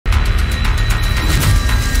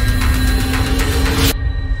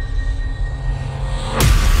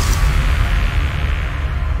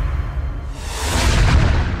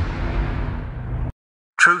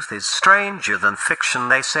truth is stranger than fiction,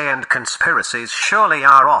 they say, and conspiracies surely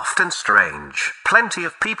are often strange. Plenty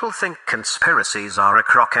of people think conspiracies are a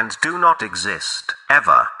crock and do not exist,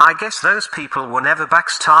 ever. I guess those people were never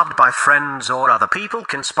backstabbed by friends or other people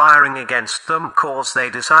conspiring against them cause they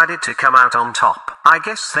decided to come out on top. I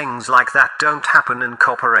guess things like that don't happen in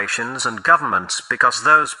corporations and governments because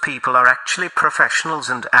those people are actually professionals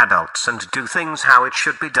and adults and do things how it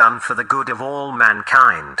should be done for the good of all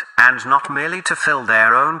mankind, and not merely to fill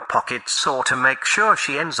their own pockets or to make sure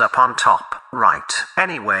she ends up on top. Right.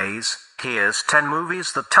 Anyways, here's 10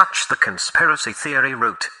 movies that touch the conspiracy theory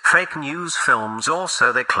route. Fake news films, or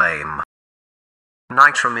so they claim.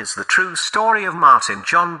 Nitram is the true story of Martin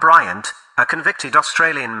John Bryant, a convicted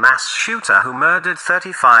Australian mass shooter who murdered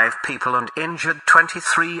 35 people and injured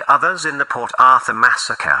 23 others in the Port Arthur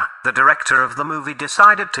massacre. The director of the movie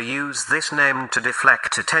decided to use this name to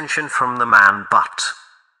deflect attention from the man, but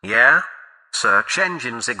yeah? Search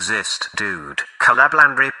engines exist, dude. Caleb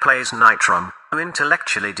Landry plays Nitram, an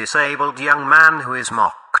intellectually disabled young man who is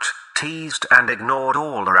mocked, teased and ignored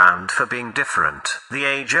all around for being different. The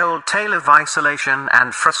age-old tale of isolation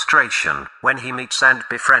and frustration. When he meets and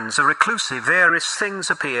befriends a reclusive heiress, things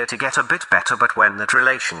appear to get a bit better, but when that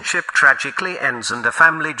relationship tragically ends and a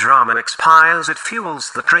family drama expires, it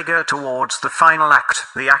fuels the trigger towards the final act,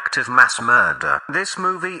 the act of mass murder. This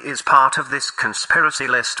movie is part of this conspiracy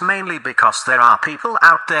list mainly because there are people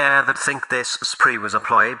out there that think this spree was a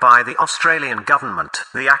ploy by the Australian government.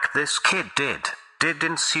 The act this kid did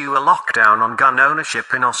ensue a lockdown on gun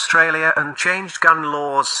ownership in Australia and changed gun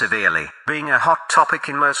laws severely. Being a hot topic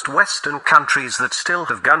in most Western countries that still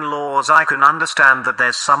have gun laws, I can understand that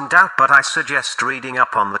there's some doubt, but I suggest reading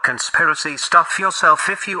up on the conspiracy stuff yourself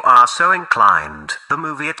if you are so inclined. The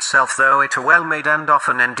movie itself, though it a well-made and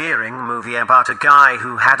often endearing movie about a guy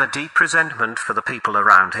who had a deep resentment for the people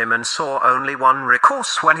around him and saw only one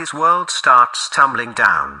recourse when his world starts tumbling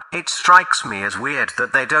down. It strikes me as weird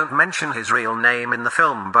that they don't mention his real name in the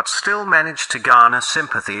film but still manage to garner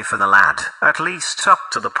sympathy for the lad, at least up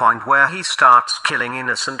to the point where he starts killing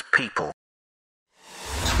innocent people.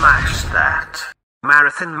 Smash that.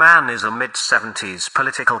 Marathon Man is a mid-70s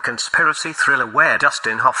political conspiracy thriller where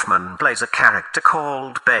Dustin Hoffman plays a character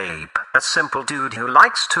called Babe, a simple dude who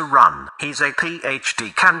likes to run. He's a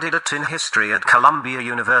PhD candidate in history at Columbia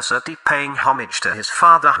University, paying homage to his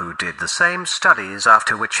father who did the same studies,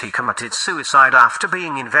 after which he committed suicide after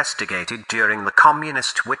being investigated during the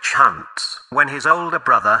communist witch hunts. When his older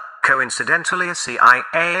brother, coincidentally a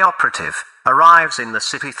CIA operative, arrives in the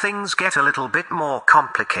city, things get a little bit more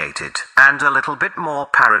complicated, and a little bit more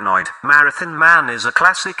paranoid. Marathon Man is a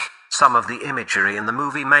classic. Some of the imagery in the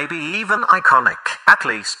movie may be even iconic, at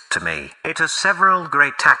least to me. It has several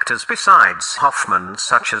great actors besides Hoffman,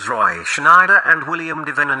 such as Roy Schneider and William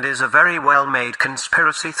Devine, and is a very well-made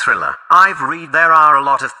conspiracy thriller. I've read there are a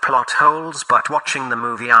lot of plot holes, but watching the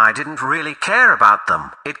movie I didn't really care about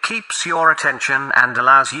them. It keeps your attention and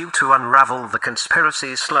allows you to unravel the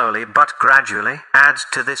conspiracy slowly but gradually. Add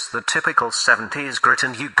to this the typical 70s grit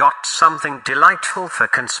and you got something delightful for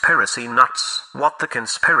conspiracy nuts. What the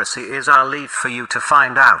conspiracy is, I'll leave for you to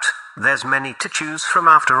find out. There's many to choose from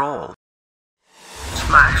after all.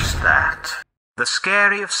 Smash that. The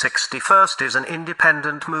Scary of 61st is an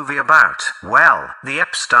independent movie about, well, the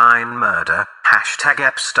Epstein murder.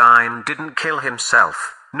 #Epstein didn't kill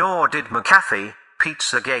himself, nor did McAfee,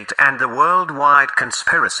 Pizzagate, and the worldwide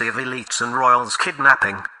conspiracy of elites and royals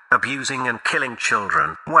kidnapping, abusing and killing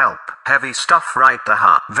children. Welp, heavy stuff right the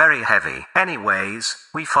heart. Very heavy. Anyways,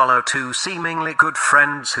 we follow two seemingly good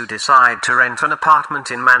friends who decide to rent an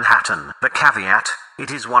apartment in Manhattan. The caveat,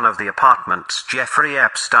 it is one of the apartments Jeffrey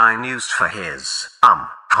Epstein used for his,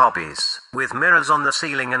 hobbies. With mirrors on the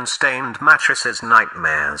ceiling and stained mattresses,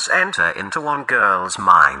 nightmares enter into one girl's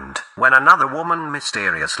mind. When another woman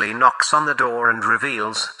mysteriously knocks on the door and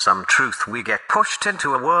reveals some truth, we get pushed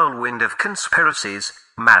into a whirlwind of conspiracies,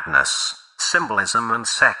 madness, symbolism and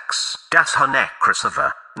sex. Das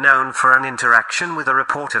Crossover, known for an interaction with a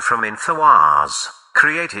reporter from InfoWars,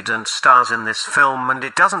 created and stars in this film, and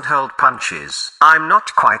it doesn't hold punches. I'm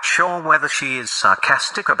not quite sure whether she is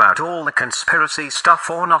sarcastic about all the conspiracy stuff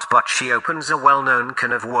or not, but she opens a well-known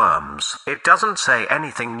can of worms. It doesn't say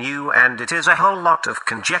anything new and it is a whole lot of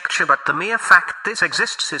conjecture, but the mere fact this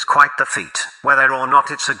exists is quite the feat. Whether or not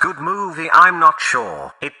it's a good movie, I'm not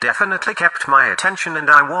sure. It definitely kept my attention and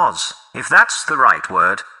I was, if that's the right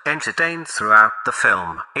word, entertained throughout the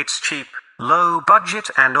film. It's cheap, low budget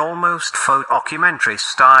and almost faux documentary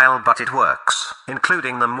style, but it works,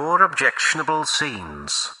 including the more objectionable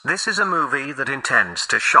scenes. This is a movie that intends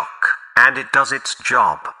to shock, and it does its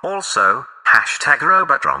job. Also,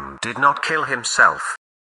 #Robotron did not kill himself.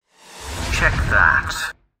 Check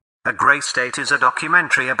that. A Grey State is a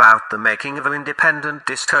documentary about the making of an independent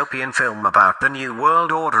dystopian film about the New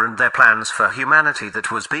World Order and their plans for humanity that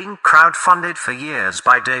was being crowdfunded for years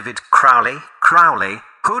by David Crowley,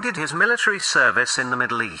 who did his military service in the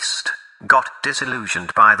Middle East, got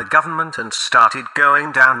disillusioned by the government and started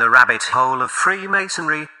going down the rabbit hole of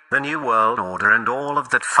Freemasonry, the New World Order and all of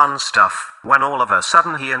that fun stuff, when all of a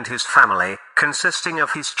sudden he and his family, consisting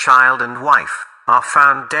of his child and wife, are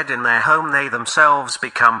found dead in their home. They themselves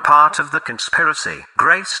become part of the conspiracy.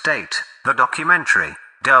 Grey State, the documentary,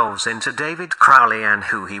 delves into David Crowley and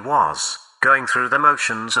who he was, going through the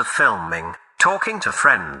motions of filming, talking to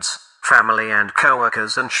friends, family and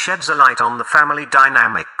co-workers, and sheds a light on the family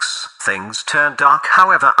dynamics. Things turn dark,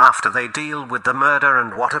 however, after they deal with the murder,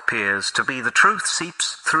 and what appears to be the truth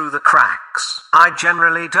seeps through the cracks. I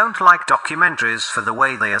generally don't like documentaries for the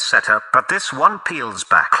way they are set up, but this one peels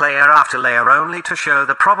back layer after layer only to show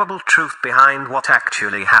the probable truth behind what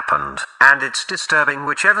actually happened. And it's disturbing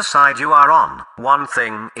whichever side you are on. One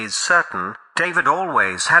thing is certain: David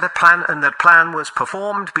always had a plan, and that plan was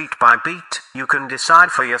performed beat by beat. You can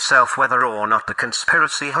decide for yourself whether or not the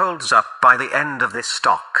conspiracy holds up by the end of this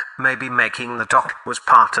stock. Maybe making the doc was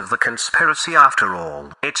part of the conspiracy after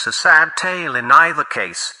all. It's a sad tale in either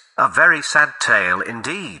case. A very sad tale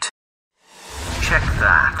indeed. Check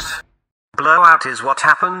that. Blowout is what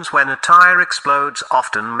happens when a tire explodes,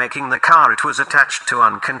 often making the car it was attached to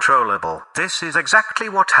uncontrollable. This is exactly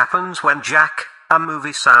what happens when Jack, a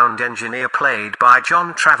movie sound engineer played by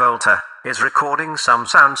John Travolta, is recording some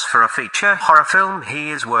sounds for a feature horror film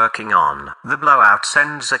he is working on. The blowout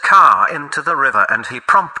sends a car into the river and he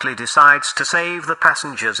promptly decides to save the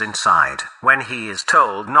passengers inside. When he is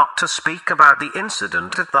told not to speak about the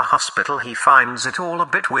incident at the hospital, he finds it all a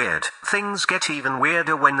bit weird. Things get even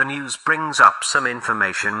weirder when the news brings up some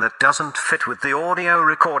information that doesn't fit with the audio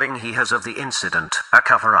recording he has of the incident. A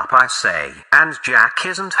cover-up, I say. And Jack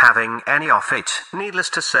isn't having any of it.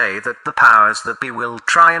 Needless to say that the powers that be will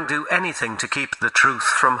try and do anything to keep the truth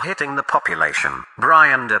from hitting the population.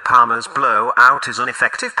 Brian De Palma's Blowout is an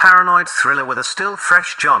effective paranoid thriller with a still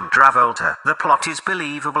fresh John Travolta. The plot is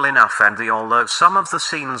believable enough, and although some of the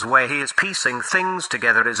scenes where he is piecing things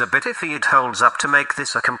together is a bit iffy, it holds up to make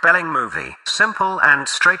this a compelling movie. Simple and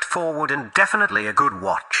straightforward, and definitely a good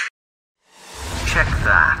watch. Check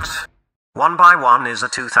that. One by One is a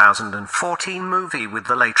 2014 movie with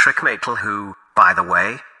the late Rick Maytel, who, by the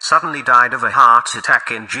way, suddenly died of a heart attack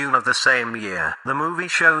in June of the same year. The movie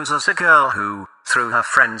shows us a girl who, through her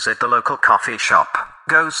friends at the local coffee shop,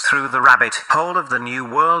 goes through the rabbit hole of the New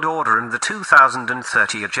World Order and the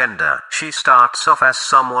 2030 agenda. She starts off as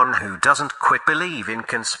someone who doesn't quite believe in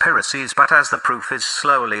conspiracies, but as the proof is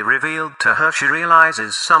slowly revealed to her, she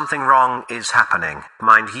realizes something wrong is happening.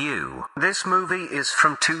 Mind you, this movie is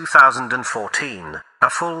from 2014. A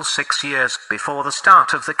full 6 years before the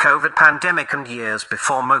start of the COVID pandemic, and years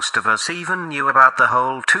before most of us even knew about the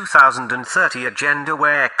whole 2030 agenda,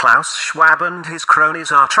 where Klaus Schwab and his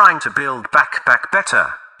cronies are trying to build back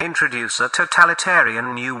better. Introduce a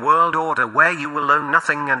totalitarian new world order where you will own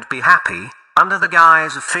nothing and be happy, under the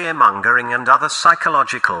guise of fear-mongering and other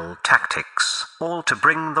psychological tactics, all to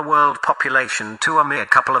bring the world population to a mere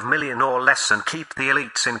couple of million or less and keep the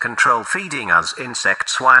elites in control, feeding us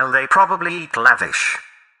insects while they probably eat lavish.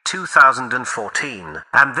 2014,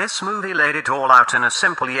 and this movie laid it all out in a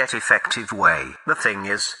simple yet effective way. The thing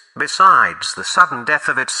is, besides the sudden death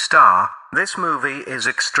of its star, this movie is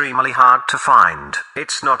extremely hard to find.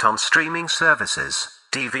 It's not on streaming services.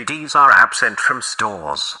 DVDs are absent from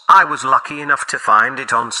stores. I was lucky enough to find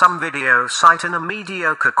it on some video site in a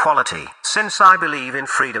mediocre quality. Since I believe in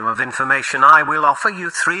freedom of information, I will offer you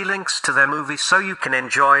 3 links to their movie so you can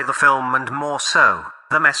enjoy the film and more so,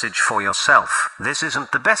 the message for yourself. This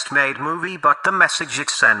isn't the best made movie, but the message it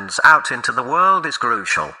sends out into the world is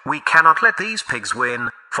crucial. We cannot let these pigs win,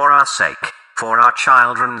 for our sake, for our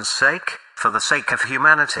children's sake, for the sake of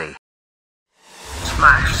humanity.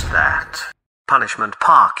 Smash that. Punishment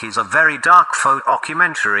Park is a very dark faux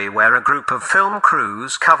documentary where a group of film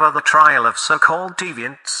crews cover the trial of so-called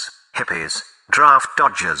deviants, hippies, draft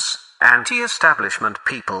dodgers, anti-establishment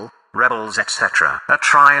people, rebels, etc. A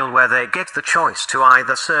trial where they get the choice to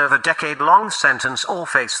either serve a decade-long sentence or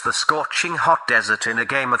face the scorching hot desert in a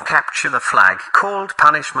game of capture the flag called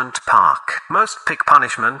Punishment Park. Most pick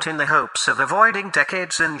punishment in the hopes of avoiding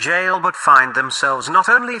decades in jail, but find themselves not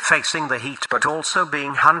only facing the heat but also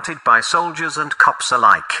being hunted by soldiers and cops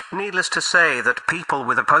alike. Needless to say that people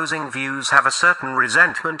with opposing views have a certain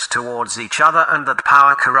resentment towards each other and that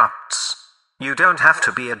power corrupts. You don't have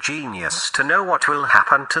to be a genius to know what will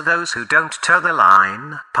happen to those who don't toe the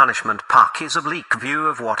line. Punishment Park is a bleak view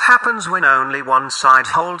of what happens when only one side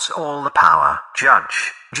holds all the power.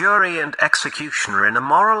 Judge, jury and executioner in a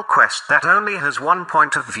moral quest that only has one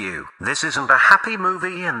point of view. This isn't a happy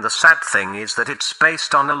movie, and the sad thing is that it's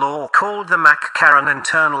based on a law called the McCarran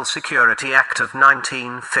Internal Security Act of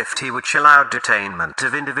 1950, which allowed detainment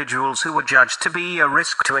of individuals who were judged to be a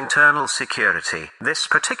risk to internal security. This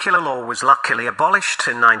particular law was luckily abolished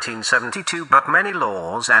in 1972, but many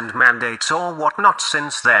laws and mandates or whatnot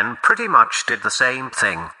since then pretty much did the same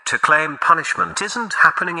thing. To claim punishment isn't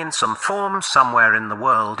happening in some form somewhere in the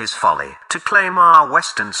world is folly. To claim our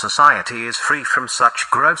Western society is free from such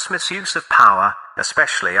gross misuse of power,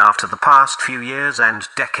 especially after the past few years and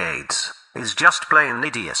decades, is just plain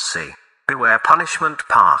idiocy. Beware Punishment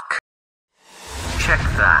Park. Check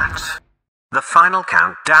that. The Final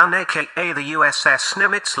Countdown, aka the USS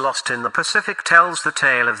Nimitz Lost in the Pacific, tells the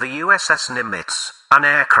tale of the USS Nimitz, an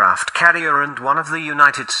aircraft carrier and one of the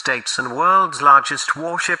United States and world's largest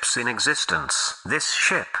warships in existence. This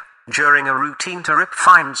ship, during a routine trip,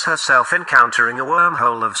 finds herself encountering a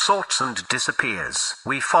wormhole of sorts and disappears.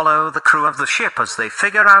 We follow the crew of the ship as they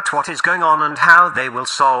figure out what is going on and how they will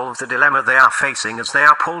solve the dilemma they are facing as they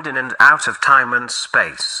are pulled in and out of time and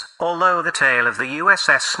space. Although the tale of the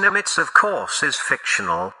USS Nimitz of course is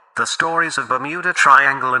fictional, the stories of Bermuda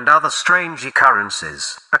Triangle and other strange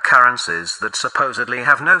occurrences that supposedly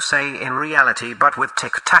have no say in reality, but with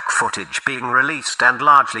tic-tac footage being released and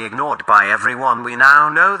largely ignored by everyone, we now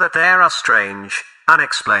know that there are strange,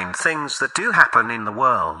 unexplained things that do happen in the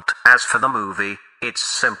world. As for the movie, it's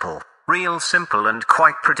simple, real simple and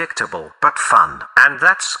quite predictable, but fun, and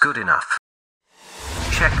that's good enough.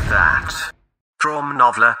 Check that.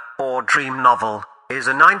 Traumnovelle, or Dream Novel, is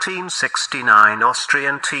a 1969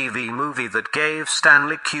 Austrian TV movie that gave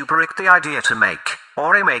Stanley Kubrick the idea to make,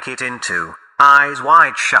 or remake it into, Eyes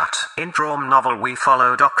Wide Shut. In Traumnovelle we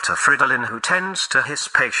follow Dr. Fridolin, who tends to his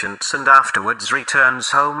patients and afterwards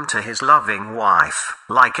returns home to his loving wife.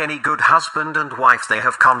 Like any good husband and wife, they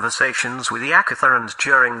have conversations with Yakutha, and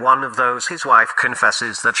during one of those his wife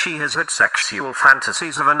confesses that she has had sexual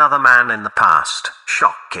fantasies of another man in the past.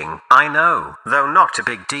 Shocking, I know, though not a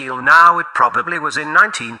big deal now. It probably was in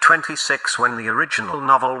 1926 when the original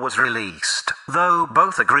novel was released. Though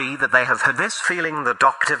both agree that they have had this feeling, the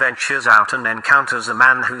Doctor ventures out and encounters a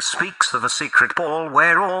man who speaks of a secret ball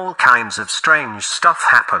where all kinds of strange stuff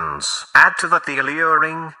happens. Add to that the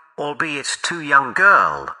alluring, albeit too young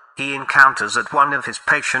girl he encounters at one of his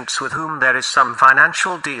patients with whom there is some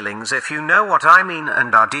financial dealings, if you know what I mean,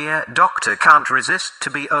 and our dear doctor can't resist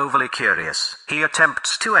to be overly curious. He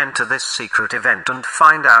attempts to enter this secret event and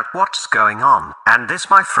find out what's going on, and this,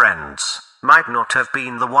 my friends, might not have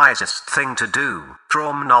been the wisest thing to do.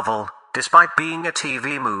 Traumnovelle, despite being a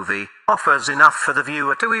TV movie, offers enough for the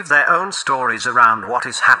viewer to weave their own stories around what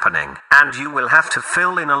is happening, and you will have to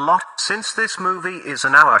fill in a lot, since this movie is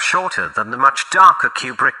an hour shorter than the much darker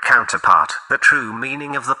Kubrick counterpart. The true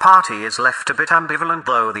meaning of the party is left a bit ambivalent,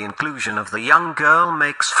 though the inclusion of the young girl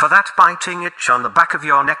makes for that biting itch on the back of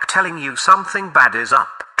your neck telling you something bad is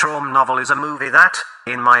up. Traumnovelle is a movie that,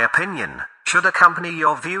 in my opinion, should accompany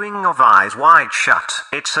your viewing of Eyes Wide Shut.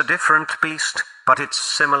 It's a different beast, but it's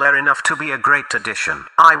similar enough to be a great addition.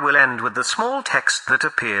 I will end with the small text that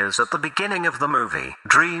appears at the beginning of the movie.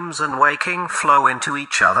 Dreams and waking flow into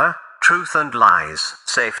each other, truth and lies.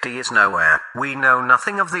 Safety is nowhere. We know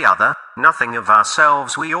nothing of the other, nothing of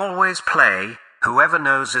ourselves. We always play, whoever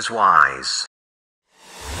knows is wise.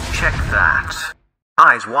 Check that.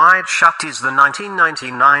 Eyes Wide Shut is the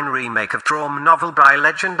 1999 remake of Traumnovelle by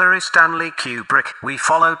legendary Stanley Kubrick. We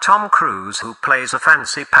follow Tom Cruise, who plays a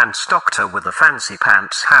fancy pants doctor with a fancy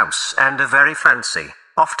pants house and a very fancy,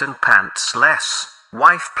 often pantsless,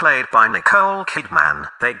 wife played by Nicole Kidman.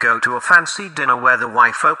 They go to a fancy dinner where the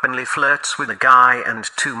wife openly flirts with a guy and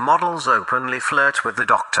two models openly flirt with the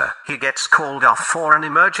doctor. He gets called off for an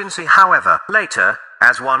emergency, however, later,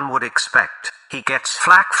 as one would expect, he gets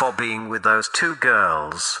flack for being with those two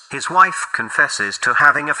girls. His wife confesses to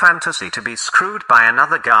having a fantasy to be screwed by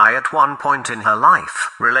another guy at one point in her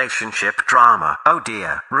life. Relationship drama. Oh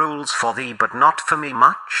dear. Rules for thee but not for me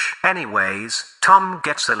much. Anyways, Tom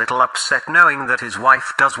gets a little upset knowing that his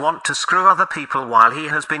wife does want to screw other people while he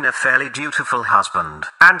has been a fairly dutiful husband.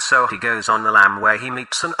 And so he goes on the lam where he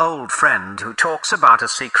meets an old friend who talks about a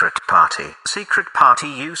secret party. Secret party,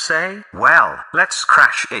 you say? Well, let's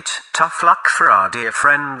crash it. Tough luck for our dear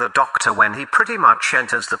friend the doctor when he pretty much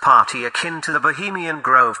enters the party akin to the Bohemian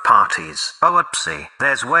Grove parties. Oh oopsie.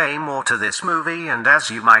 There's way more to this movie, and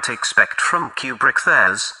as you might expect from Kubrick,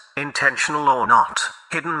 there's intentional or not.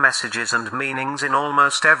 Hidden messages and meanings in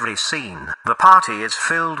almost every scene. The party is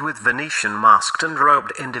filled with Venetian masked and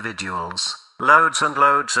robed individuals. Loads and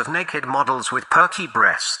loads of naked models with perky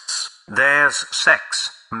breasts. There's sex,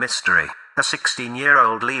 mystery. A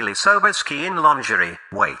 16-year-old Lily Sobieski in lingerie.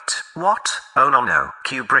 Wait, what? Oh no.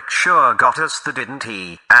 Kubrick sure got us there, didn't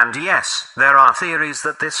he? And yes, there are theories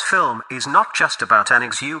that this film is not just about an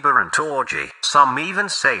exuberant orgy. Some even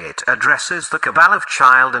say it addresses the cabal of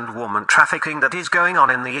child and woman trafficking that is going on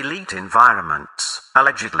in the elite environments.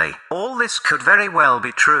 Allegedly. All this could very well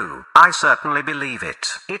be true. I certainly believe it.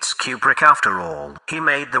 It's Kubrick after all. He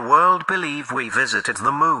made the world believe we visited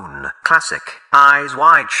the moon. Classic. Eyes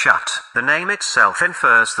wide shut. The name itself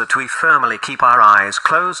infers that we firmly keep our eyes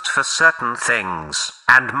closed for certain things.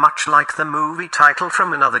 And much like the movie title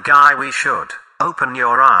from Another Guy, we should open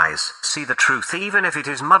your eyes, see the truth even if it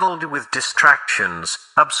is muddled with distractions,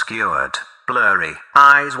 obscured, blurry.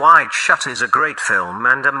 Eyes Wide Shut is a great film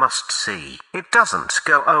and a must-see. It doesn't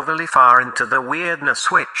go overly far into the weirdness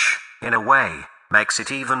which, in a way, makes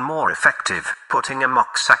it even more effective. Putting a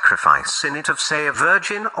mock sacrifice in it of, say, a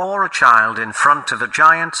virgin or a child in front of a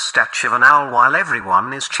giant statue of an owl while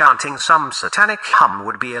everyone is chanting some satanic hum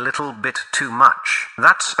would be a little bit too much.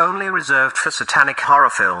 That's only reserved for satanic horror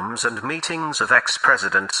films and meetings of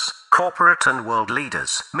ex-presidents, corporate and world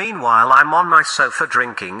leaders. Meanwhile, I'm on my sofa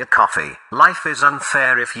drinking a coffee. Life is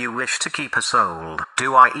unfair if you wish to keep a soul.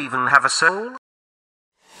 Do I even have a soul?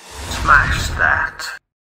 Smash that.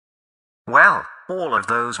 Well, all of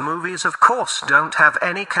those movies of course don't have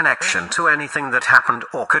any connection to anything that happened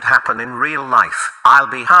or could happen in real life. I'll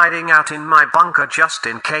be hiding out in my bunker just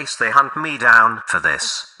in case they hunt me down for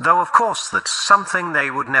this. Though of course that's something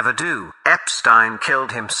they would never do. Epstein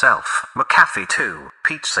killed himself. McAfee too.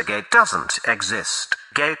 Pizzagate doesn't exist.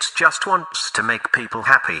 Gates just wants to make people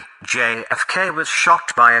happy. JFK was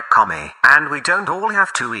shot by a commie. And we don't all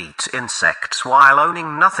have to eat insects while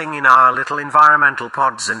owning nothing in our little environmental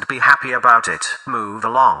pods and be happy about it. Move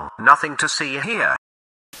along. Nothing to see here.